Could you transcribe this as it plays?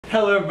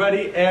Hello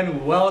everybody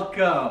and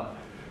welcome.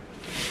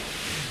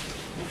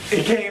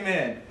 It came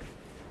in.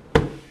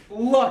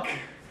 Look,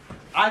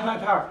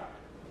 Ibuypower.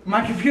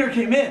 My computer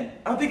came in.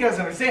 I don't think you guys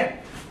understand.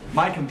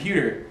 My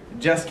computer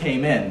just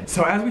came in.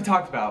 So as we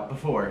talked about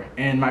before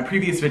in my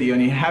previous video,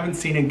 and you haven't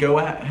seen it, go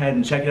ahead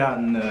and check it out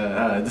in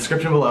the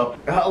description below.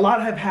 A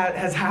lot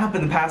has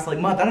happened the past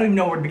month. I don't even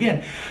know where to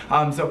begin.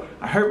 So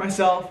I hurt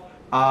myself.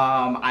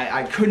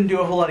 I couldn't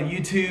do a whole lot of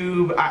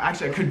YouTube.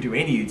 Actually, I couldn't do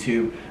any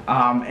YouTube,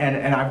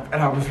 and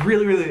I was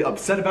really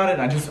upset about it.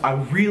 And I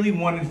really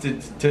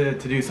wanted to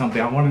do something.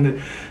 I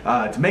wanted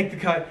to make the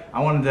cut. I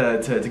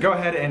wanted to go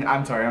ahead, and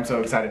I'm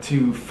so excited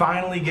to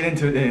finally get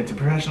into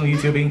professional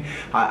YouTubing.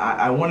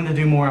 I wanted to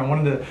do more. I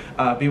wanted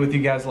to be with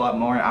you guys a lot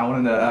more. I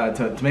wanted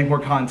to make more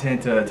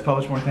content, to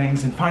publish more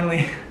things, and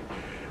finally,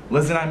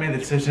 Liz and I made the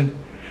decision.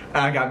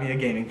 I got me a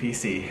gaming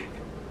PC,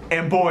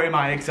 and boy, am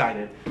I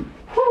excited!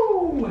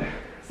 Woo!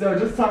 So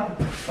just talk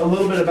a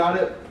little bit about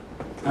it.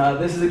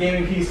 This is a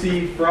gaming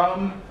PC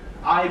from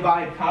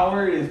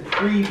Ibuypower. It is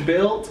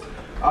pre-built.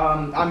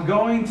 I'm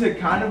going to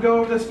kind of go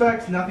over the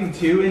specs, nothing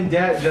too in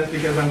depth, just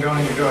because I'm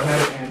going to go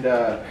ahead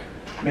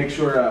and make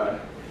sure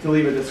to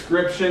leave a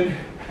description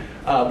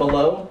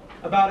below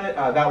about it.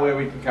 That way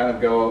we can kind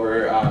of go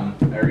over,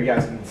 or you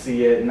guys can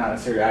see it and not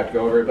necessarily have to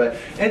go over it. But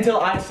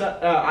Intel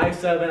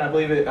i7, I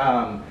believe it.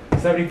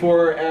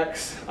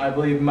 74X, I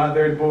believe,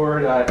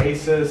 motherboard,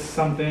 Asus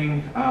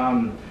something.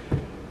 I'm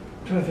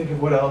trying to think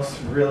of what else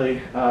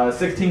really.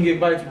 16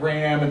 gigabytes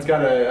RAM. It's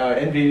got a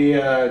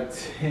NVIDIA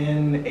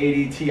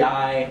 1080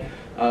 Ti,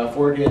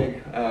 4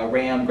 gig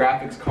RAM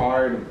graphics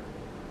card.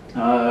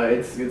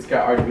 It's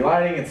got RGB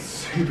lighting. It's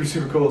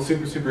super cool,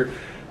 super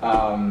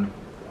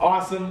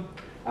awesome.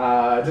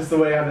 Just the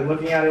way I've been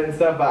looking at it and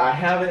stuff. But I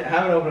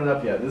haven't opened it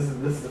up yet. This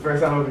is the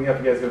first time opening it up.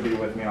 You guys are gonna be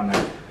with me on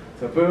that.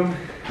 So boom.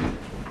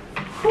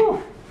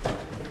 Whew.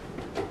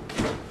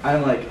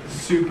 I'm like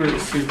super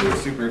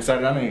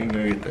excited. I'm even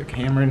gonna get the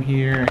camera in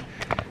here,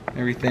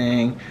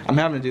 everything. I'm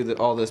having to do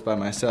all this by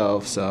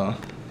myself, so.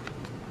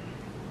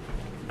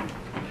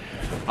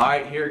 All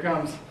right, here it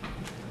comes.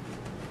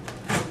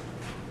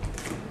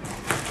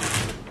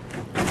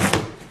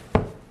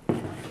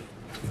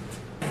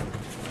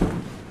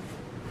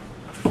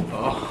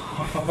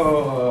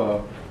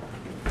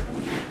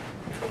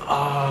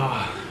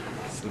 Oh,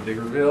 it's a big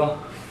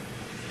reveal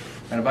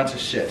and a bunch of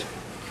shit.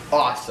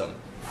 Awesome.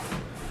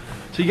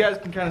 So you guys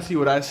can kind of see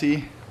what I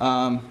see.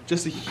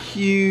 Just a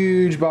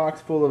huge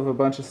box full of a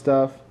bunch of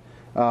stuff.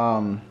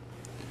 Got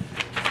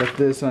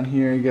this on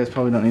here. You guys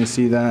probably don't need to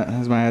see that. It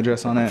has my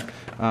address on it.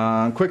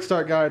 Quick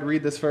start guide.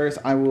 Read this first.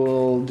 I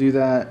will do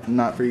that.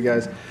 Not for you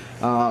guys.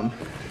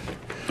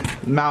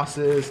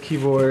 Mouses,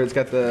 keyboards.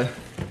 Got the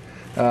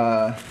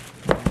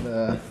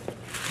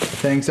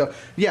thing. So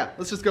yeah,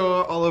 let's just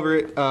go all over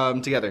it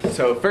together.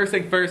 So first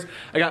thing first,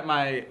 I got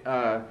my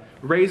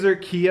Razer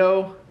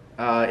Kiyo.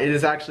 It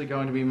is actually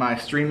going to be my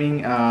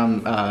streaming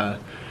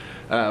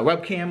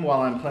webcam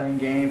while I'm playing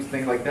games,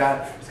 things like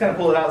that. Just kind of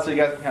pull it out so you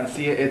guys can kind of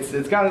see it.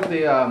 It's got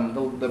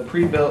the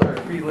pre-built or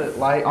pre-lit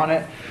light on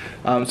it,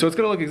 so it's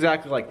gonna look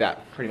exactly like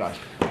that, pretty much.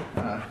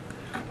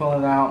 Pull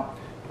it out,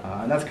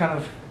 and that's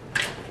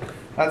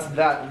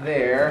that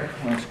there.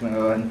 I'm just gonna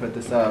go ahead and put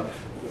this up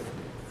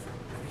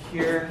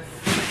here.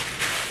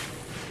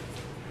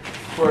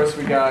 Of course,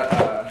 we got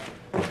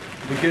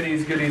the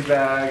goodies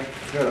bag.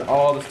 It's got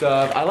all the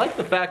stuff. I like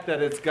the fact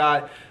that it's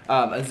got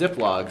a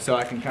Ziploc, so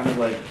I can kind of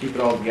like keep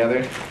it all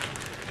together.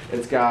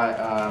 It's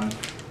got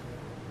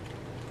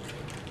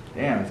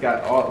it's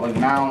got all like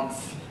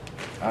mounts.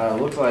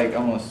 Looks like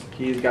almost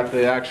keys. Got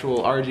the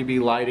actual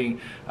RGB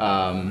lighting.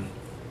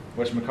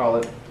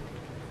 Whatchamacallit?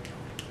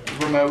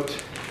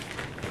 Remote.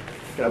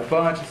 Got a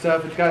bunch of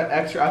stuff. It's got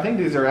extra. I think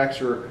these are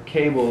extra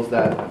cables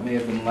that may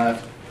have been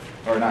left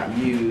or not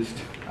used.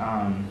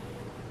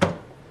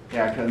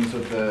 Yeah, it comes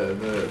with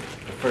the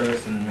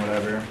first and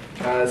whatever.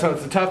 So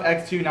it's a Tough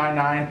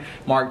X299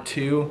 Mark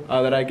II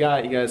that I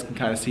got. You guys can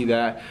kind of see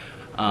that.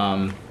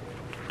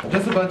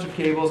 Just a bunch of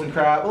cables and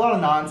crap. A lot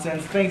of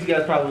nonsense. Things you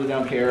guys probably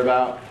don't care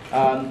about.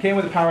 Came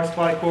with a power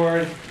supply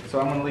cord.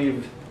 So I'm going to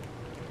leave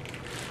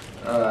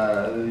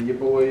your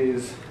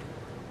boys'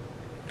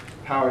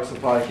 power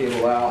supply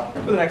cable out for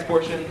the next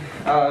portion.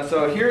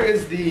 So here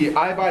is the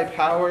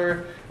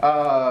Ibuypower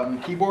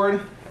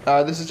keyboard.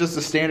 This is just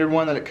the standard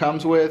one that it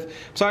comes with.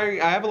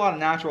 Sorry, I have a lot of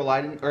natural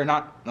lighting, or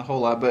not a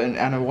whole lot, but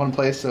in one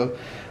place. So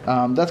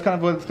that's kind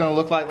of what it's going to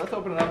look like. Let's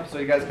open it up so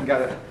you guys can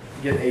get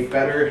a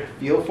better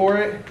feel for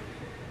it.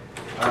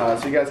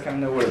 So you guys kind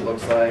of know what it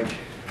looks like.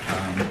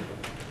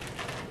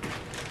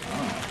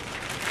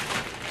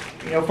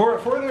 You know,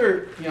 for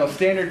their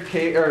standard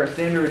keyboard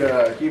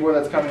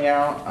that's coming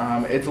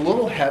out, it's a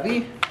little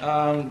heavy.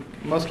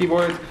 Most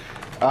keyboards,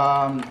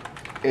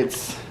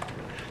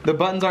 the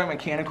buttons aren't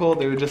mechanical;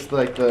 they're just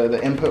like the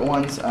input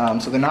ones,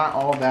 so they're not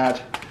all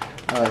that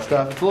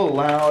stuff. It's a little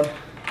loud,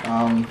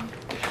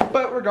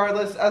 but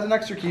regardless, as an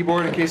extra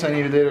keyboard, in case I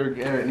needed it or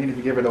needed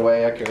to give it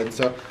away, I could.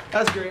 So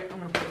that's great. I'm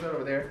gonna put that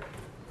over there.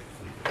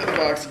 The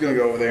box is gonna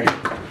go over there.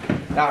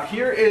 Now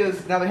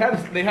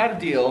they had a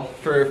deal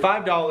for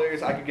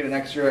 $5. I could get an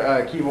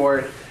extra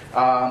keyboard.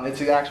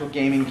 It's an actual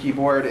gaming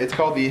keyboard. It's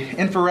called the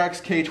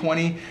Infirex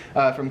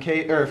K20 from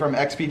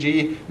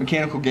XPG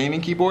mechanical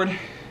gaming keyboard.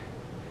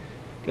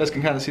 You guys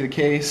can kind of see the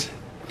case.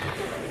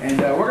 And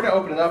we're gonna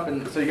open it up,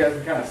 and so you guys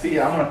can kind of see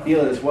it. I want to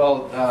feel it as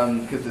well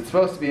because it's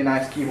supposed to be a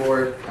nice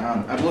keyboard.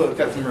 I've looked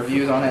at some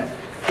reviews on it,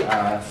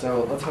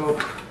 so let's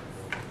hope.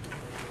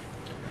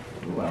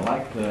 Ooh, I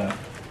like the.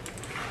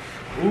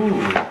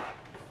 Ooh.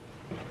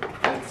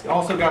 It's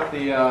also got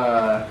the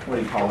what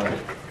do you call it?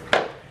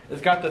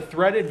 It's got the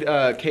threaded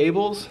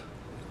cables,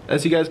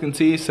 as you guys can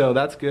see, so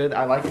that's good.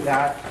 I like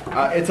that.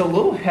 It's a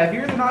little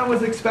heavier than I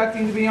was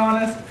expecting, to be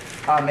honest.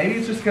 Maybe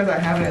it's just because I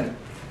haven't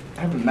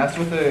messed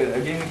with a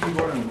gaming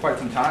keyboard in quite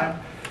some time,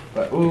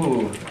 but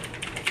ooh.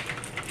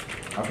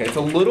 Okay, it's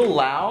a little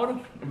loud,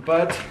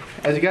 but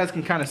as you guys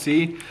can kind of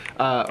see,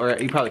 or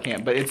you probably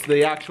can't, but it's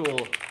the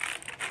actual,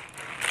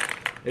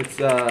 it's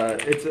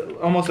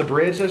almost a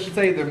bridge, I should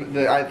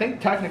say. I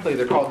think technically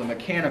they're called the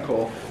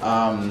mechanical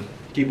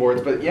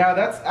keyboards, but yeah,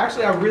 that's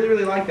actually, I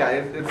really like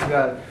that.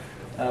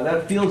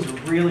 That feels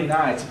really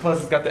nice. Plus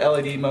it's got the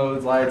LED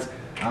modes, lights.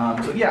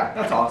 So yeah,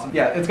 that's awesome.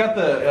 Yeah, it's got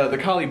the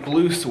Kali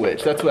blue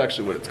switch. That's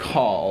actually what it's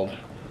called,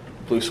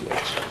 blue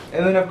switch.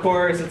 And then of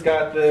course it's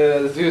got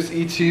the Zeus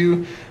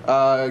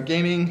E2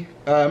 gaming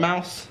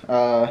mouse.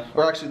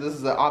 Or actually, this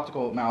is the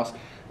optical mouse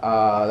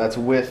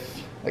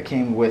that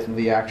came with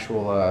the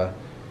actual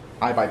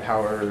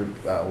Ibuypower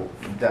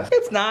desk.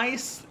 It's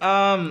nice.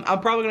 I'm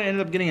probably gonna end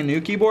up getting a new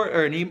keyboard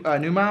or a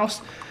new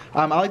mouse.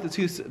 I like the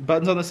two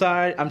buttons on the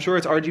side. I'm sure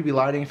it's RGB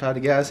lighting if I had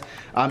to guess.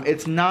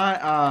 It's not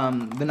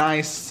the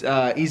nice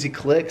easy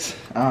clicks.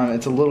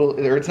 It's a little,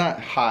 or it's not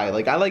high.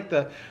 Like I like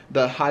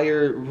the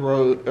higher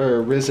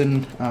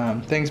risen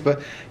things,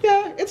 but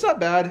yeah, it's not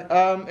bad.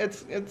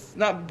 It's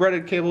not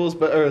braided cables,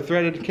 or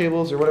threaded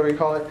cables or whatever you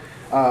call it.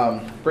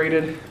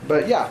 Braided,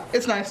 but yeah,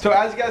 it's nice. So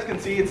as you guys can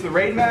see, it's the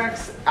Raid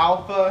Max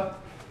Alpha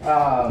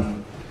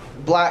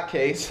black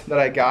case that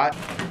I got.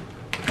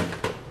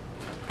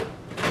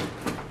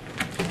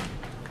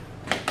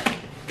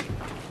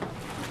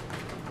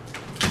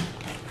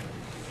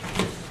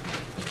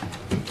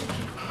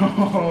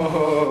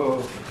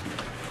 Oh,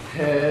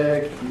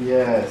 heck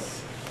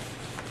yes.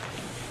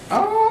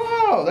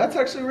 Oh, that's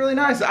actually really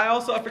nice. I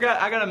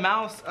forgot, I got a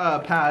mouse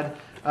pad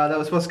that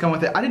was supposed to come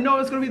with it. I didn't know it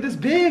was going to be this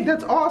big.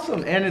 That's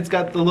awesome. And it's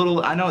got the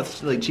little, I know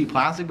it's like cheap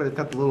plastic, but it's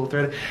got the little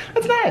thread.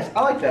 That's nice.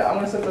 I like that. I'm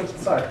going to set that to the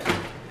side.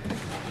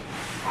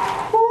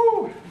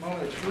 Whew,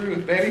 moment of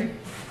truth, baby.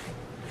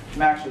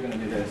 I'm actually going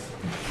to do this.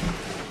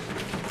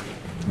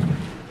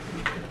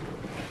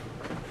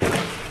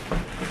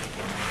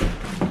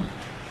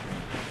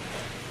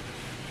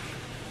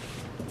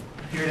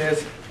 Here it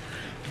is.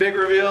 Big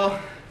reveal.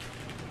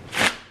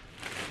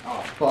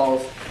 Oh,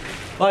 balls.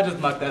 Well, I just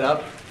mucked that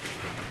up.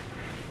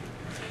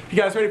 You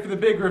guys ready for the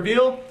big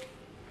reveal?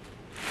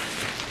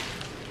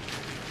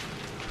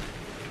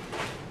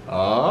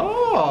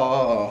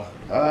 Oh.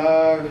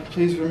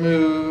 Please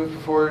remove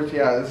before,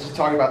 yeah, let's just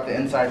talk about the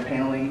inside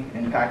paneling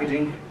and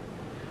packaging.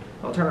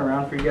 I'll turn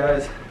around for you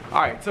guys.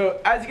 Alright, so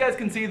as you guys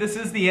can see, this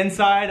is the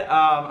inside.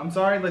 I'm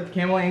sorry, like the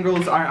camera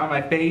angles aren't on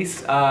my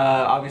face,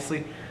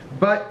 obviously,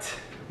 but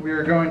we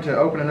are going to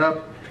open it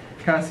up,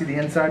 kind of see the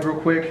inside real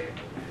quick.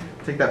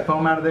 Take that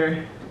foam out of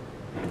there.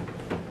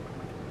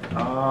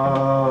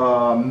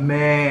 Oh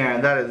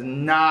man, that is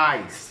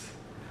nice.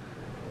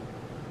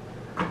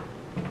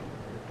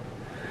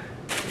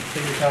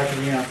 Take the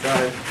packaging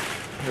outside.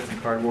 Got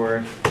some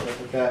cardboard,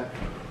 stuff like that.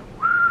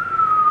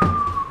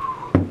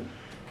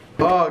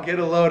 Oh, get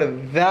a load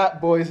of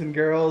that, boys and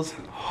girls.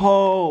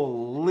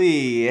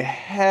 Holy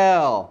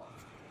hell.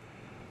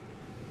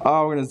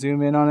 Oh, we're gonna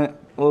zoom in on it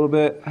a little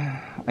bit.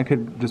 I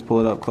could just pull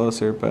it up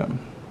closer, but.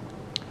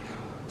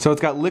 So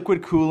it's got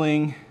liquid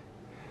cooling,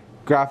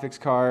 graphics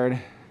card.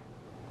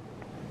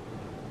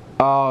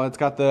 Oh, it's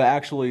got the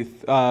actually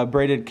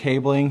braided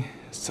cabling.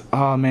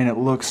 Oh man, it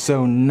looks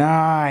so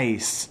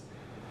nice.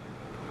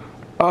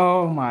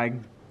 Oh my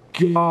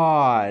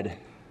god.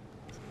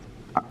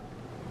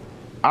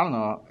 I don't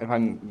know if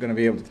I'm gonna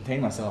be able to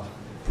contain myself.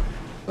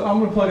 So I'm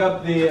gonna plug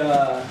up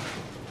the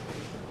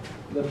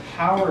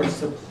power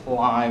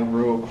supply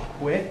real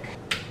quick.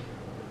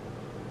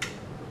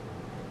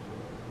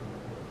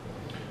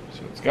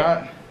 So it's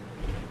got,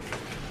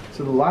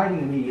 so the lighting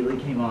immediately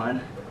came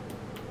on.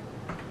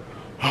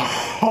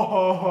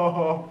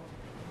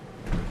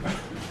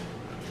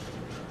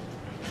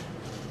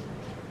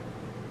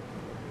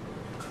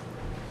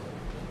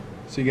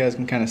 So you guys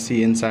can kind of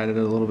see inside of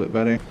it a little bit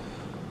better.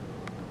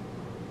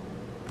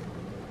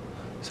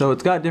 So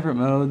it's got different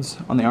modes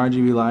on the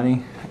RGB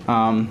lighting,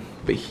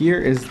 but here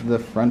is the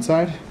front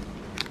side.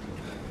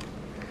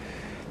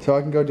 So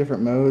I can go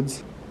different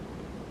modes.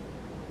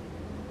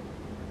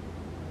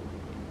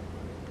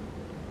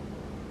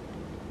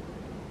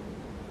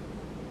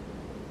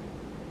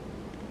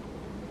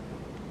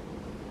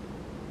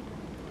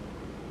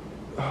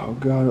 Oh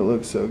god, it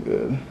looks so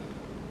good. Oh,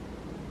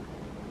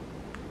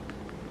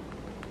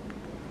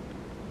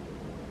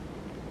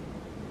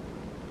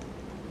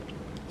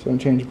 So I'm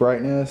gonna change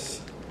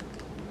brightness.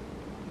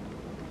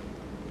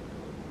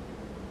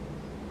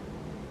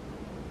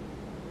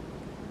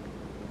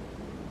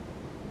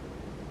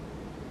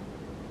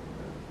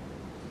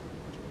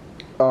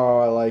 Oh,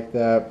 I like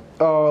that.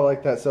 Oh, I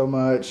like that so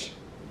much.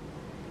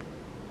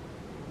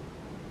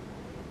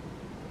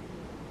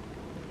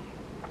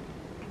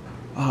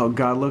 Oh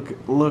God,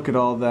 look at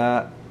all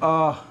that.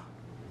 Oh.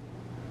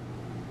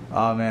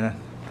 Oh man.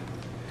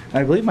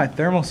 I believe my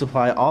thermal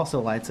supply also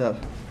lights up.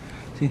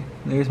 See,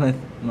 there's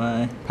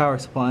my power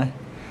supply.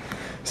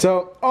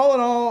 So all in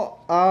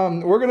all,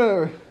 we're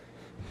gonna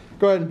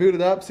go ahead and boot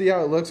it up, see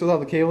how it looks with all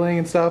the cabling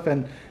and stuff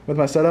and with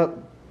my setup.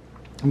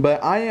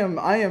 But I am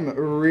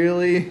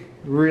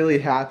really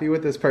happy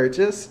with this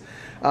purchase.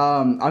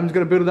 I'm just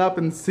gonna boot it up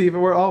and see if it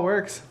all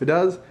works. If it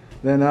does,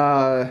 then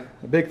a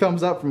big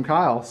thumbs up from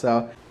Kyle.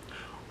 So,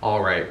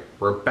 all right,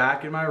 we're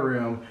back in my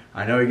room.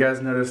 I know you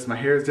guys noticed my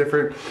hair is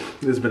different.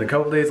 It's been a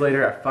couple days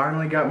later. I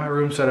finally got my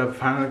room set up.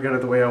 Finally got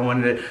it the way I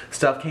wanted it.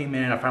 Stuff came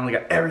in. I finally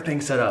got everything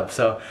set up.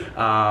 So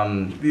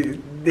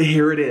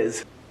here it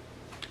is.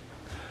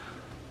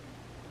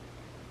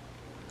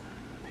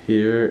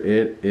 Here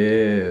it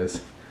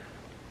is.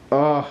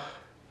 Oh,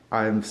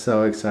 I'm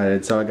so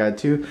excited. So I got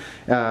two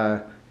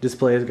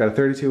displays. I got a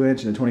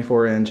 32-inch and a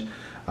 24-inch.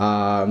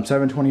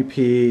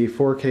 720p,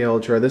 4K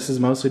Ultra. This is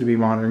mostly to be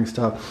monitoring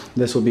stuff.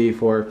 This will be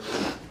for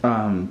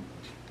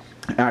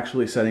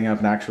actually setting up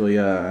and actually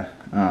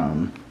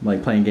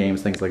like playing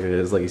games, things like it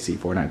is, like you see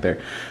Fortnite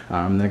there.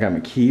 Then I got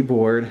my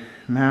keyboard,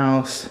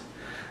 mouse.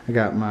 I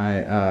got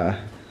my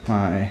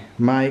my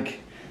mic,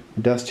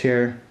 dust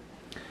chair.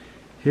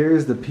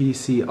 Here's the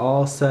PC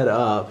all set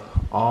up,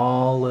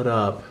 all lit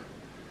up.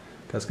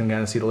 Guys can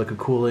kind of see the liquid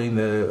cooling,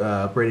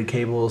 the braided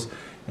cables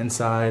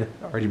inside,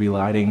 RGB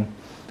lighting.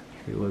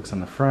 Here it looks on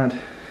the front.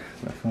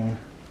 My phone.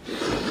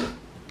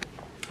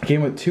 It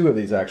came with two of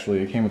these actually.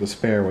 It came with a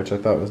spare, which I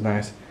thought was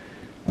nice.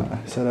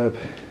 Set up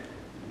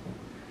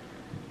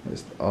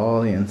just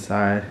all the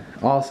inside.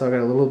 Also, I got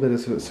a little bit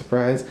of a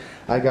surprise.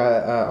 I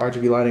got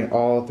RGB lighting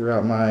all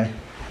throughout my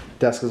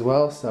desk as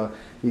well. So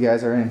you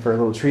guys are in for a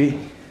little treat.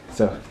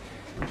 So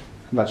I'm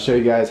about to show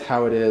you guys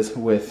how it is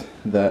with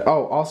the,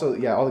 oh, also,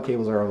 yeah, all the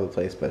cables are all over the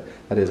place, but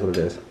that is what it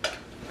is.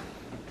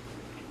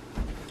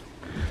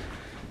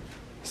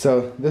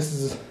 So this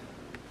is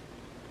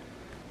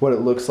what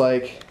it looks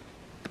like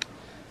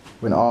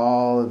when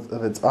all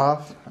of it's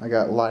off. I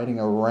got lighting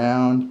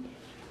around.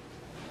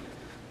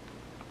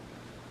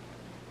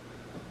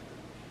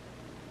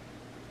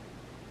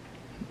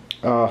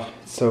 Oh,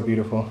 it's so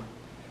beautiful.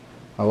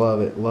 I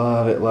love it,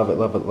 love it, love it,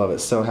 love it, love it.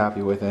 So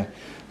happy with it.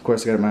 Of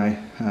course, I got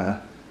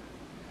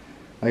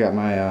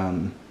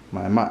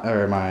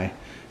my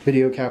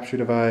video capture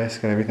device,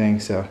 got everything,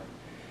 so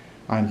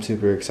I'm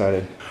super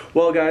excited.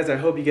 Well guys, I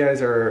hope you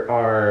guys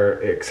are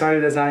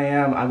excited as I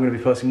am. I'm going to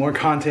be posting more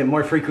content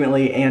more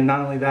frequently, and not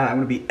only that, I'm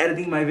going to be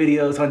editing my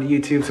videos onto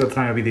YouTube, so it's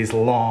not going to be these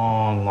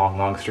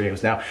long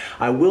streams. Now,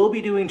 I will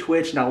be doing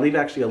Twitch, and I'll leave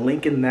actually a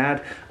link in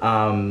that.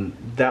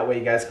 That way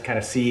you guys can kind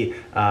of see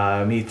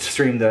me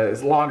stream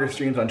the longer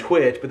streams on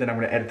Twitch, but then I'm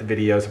going to edit the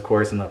videos, of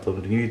course, and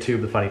upload them to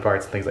YouTube, the funny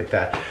parts and things like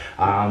that.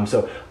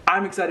 So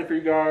I'm excited for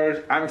you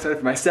guys. I'm excited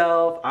for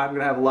myself. I'm going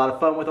to have a lot of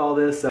fun with all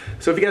this.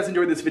 So if you guys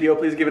enjoyed this video,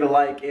 please give it a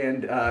like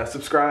and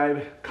subscribe.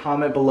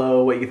 Comment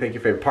below what you think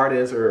your favorite part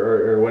is,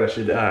 or what I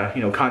should,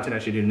 content I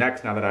should do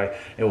next. Now that I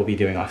will be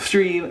doing off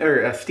stream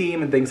or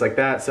Steam and things like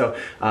that. So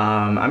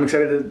I'm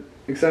excited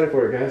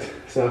for it, guys.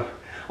 So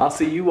I'll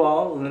see you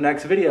all in the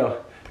next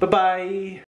video. Bye bye.